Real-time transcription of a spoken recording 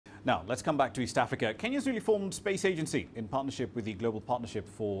Now, let's come back to East Africa. Kenya's newly formed space agency, in partnership with the Global Partnership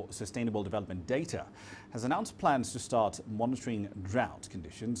for Sustainable Development Data, has announced plans to start monitoring drought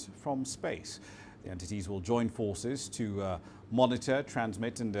conditions from space. The entities will join forces to monitor,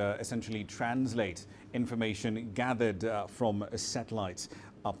 transmit and essentially translate information gathered from satellites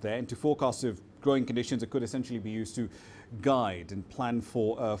up there into forecasts of growing conditions that could essentially be used to guide and plan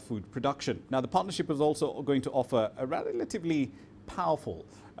for food production. Now, the partnership is also going to offer a relatively powerful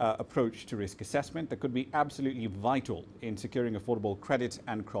approach to risk assessment that could be absolutely vital in securing affordable credit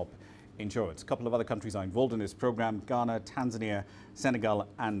and crop insurance. A couple of other countries are involved in this program: Ghana, Tanzania, Senegal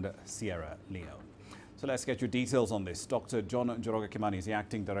and Sierra Leone. So let's get your details on this. Dr. John Njoroge Kimani is the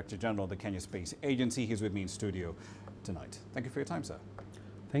Acting Director General of the Kenya Space Agency. He's with me in studio tonight. Thank you for your time, sir.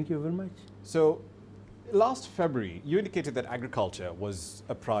 Thank you very much. So last February, you indicated that agriculture was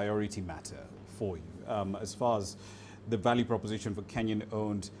a priority matter for you as far as the value proposition for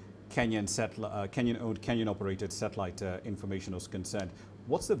Kenyan-owned, Kenyan-operated satellite information was concerned.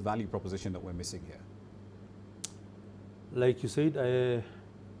 What's the value proposition that we're missing here? Like you said,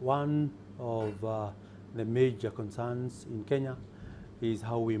 one of the major concerns in Kenya is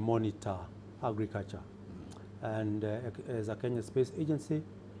how we monitor agriculture. And as a Kenya Space Agency,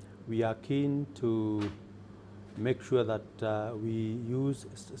 we are keen to make sure that we use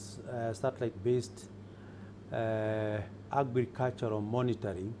satellite-based agricultural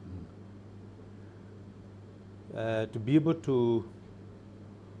monitoring to be able to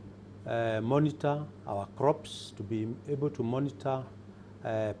monitor our crops, to be able to monitor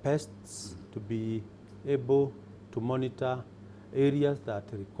pests, to be able to monitor areas that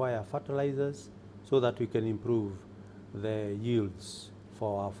require fertilizers so that we can improve the yields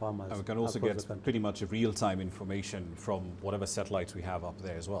for our farmers. And we can also get pretty much real-time information from whatever satellites we have up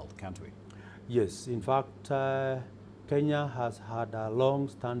there as well, can't we? Yes, in fact, Kenya has had a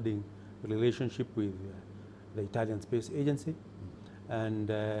long-standing relationship with the Italian Space Agency, and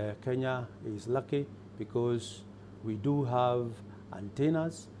Kenya is lucky because we do have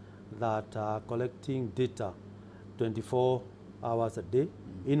antennas that are collecting data 24 hours a day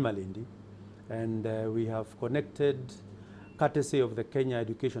in Malindi, and we have connected, courtesy of the Kenya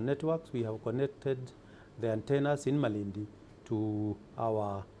Education Networks, we have connected the antennas in Malindi to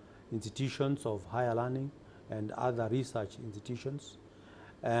our institutions of higher learning and other research institutions.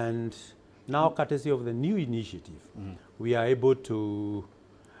 And now, courtesy of the new initiative, we are able to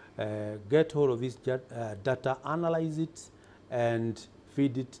get hold of this data, analyze it, and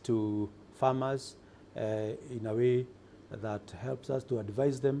feed it to farmers in a way that helps us to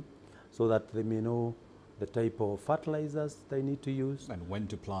advise them so that they may know the type of fertilizers they need to use. And when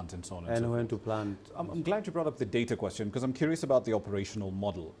to plant and so on and so when forth. to plant. I'm glad you brought up the data question because I'm curious about the operational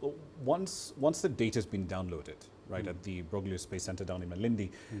model. Once the data's been downloaded, right, at the Broglio Space Center down in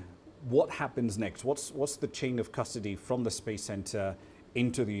Malindi, what happens next? What's the chain of custody from the Space Center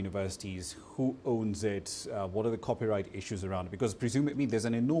into the universities? Who owns it? What are the copyright issues around it? Because presumably there's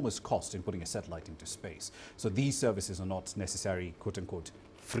an enormous cost in putting a satellite into space. So these services are not necessarily, quote unquote,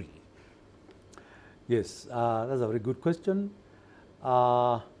 free. Yes, that's a very good question.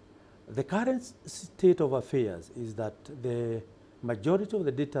 The current state of affairs is that the majority of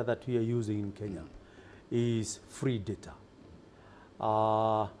the data that we are using in Kenya is free data.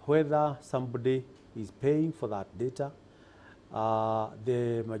 Whether somebody is paying for that data,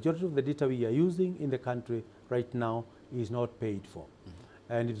 the majority of the data we are using in the country right now is not paid for.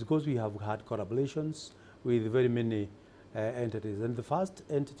 And it's because we have had collaborations with very many entities. And the first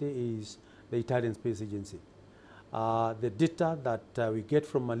entity is the Italian Space Agency. The data that we get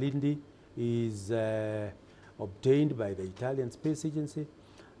from Malindi is obtained by the Italian Space Agency.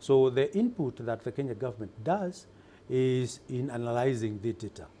 So the input that the Kenya government does is in analyzing the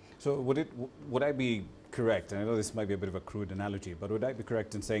data. So would I be correct, and I know this might be a bit of a crude analogy, but would I be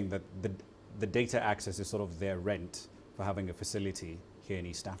correct in saying that the data access is sort of their rent for having a facility here in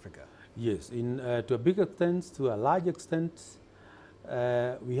East Africa? Yes, to a big extent, to a large extent,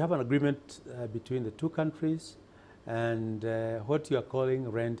 we have an agreement between the two countries, and what you are calling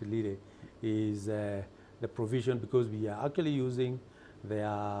rent lile is the provision, because we are actually using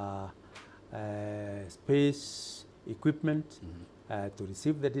their space equipment to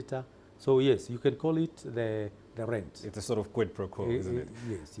receive the data. So yes, you can call it the rent. It's a sort of quid pro quo, isn't it?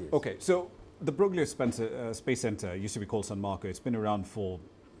 Yes, yes. Okay, so the Broglio Space Center used to be called San Marco. It's been around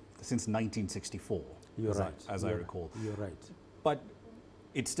since 1964. You're right. As I recall. You're right. But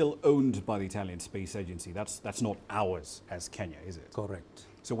it's still owned by the Italian Space Agency. That's not ours as Kenya, is it? Correct.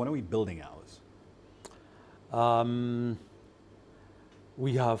 So when are we building ours?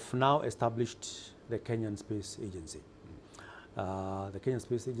 We have now established the Kenyan Space Agency. The Kenyan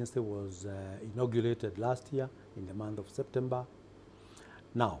Space Agency was inaugurated last year in the month of September.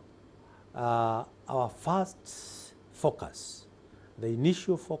 Now, our first focus, the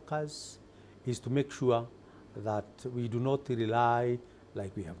initial focus, is to make sure that we do not rely,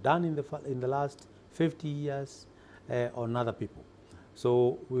 like we have done in the last 50 years, on other people.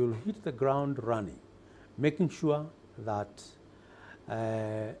 So we will hit the ground running, making sure that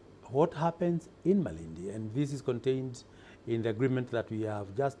what happens in Malindi, and this is contained in the agreement that we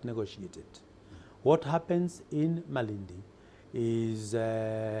have just negotiated, what happens in Malindi is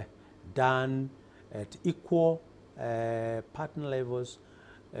done at equal partner levels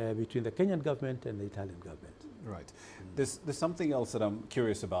between the Kenyan government and the Italian government. Right. There's something else that I'm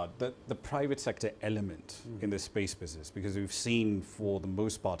curious about, the private sector element in the space business, because we've seen for the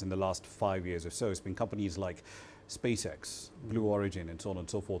most part in the last 5 years or so, it's been companies like SpaceX, Blue Origin, and so on and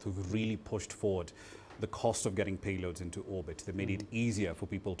so forth, who've really pushed forward the cost of getting payloads into orbit. They made it easier for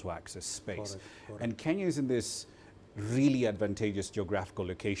people to access space. Correct. And Kenya is in this really advantageous geographical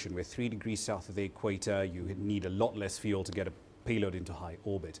location where 3 degrees south of the equator, you need a lot less fuel to get a payload into high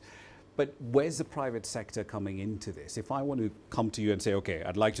orbit. But where's the private sector coming into this? If I want to come to you and say, okay,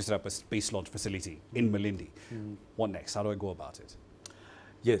 I'd like to set up a space launch facility in Malindi, what next? How do I go about it?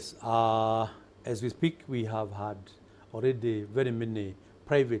 Yes, as we speak, we have had already very many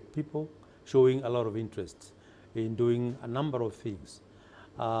private people showing a lot of interest in doing a number of things.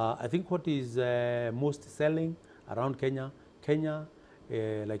 I think what is most selling around Kenya,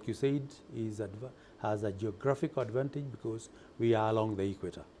 like you said, has a geographical advantage because we are along the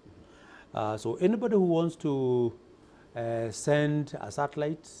equator. So anybody who wants to send a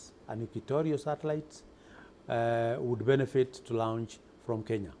satellite, an equatorial satellite, would benefit to launch from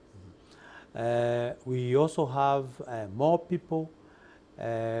Kenya. We also have more people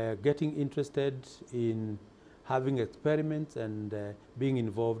getting interested in having experiments and being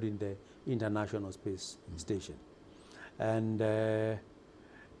involved in the International Space Station. And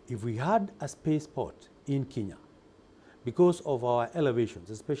if we had a spaceport in Kenya, because of our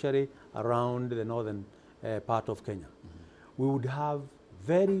elevations, especially around the northern part of Kenya, we would have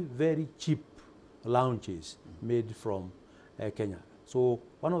very, very cheap launches made from Kenya. So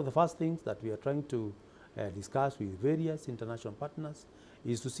one of the first things that we are trying to discuss with various international partners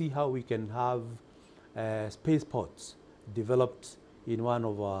is to see how we can have spaceports developed in one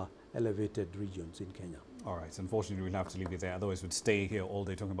of our elevated regions in Kenya. All right, unfortunately we'll have to leave it there, otherwise we'd stay here all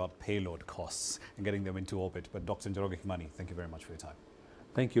day talking about payload costs and getting them into orbit. But Dr. Njoroge Kimani, thank you very much for your time.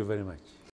 Thank you very much.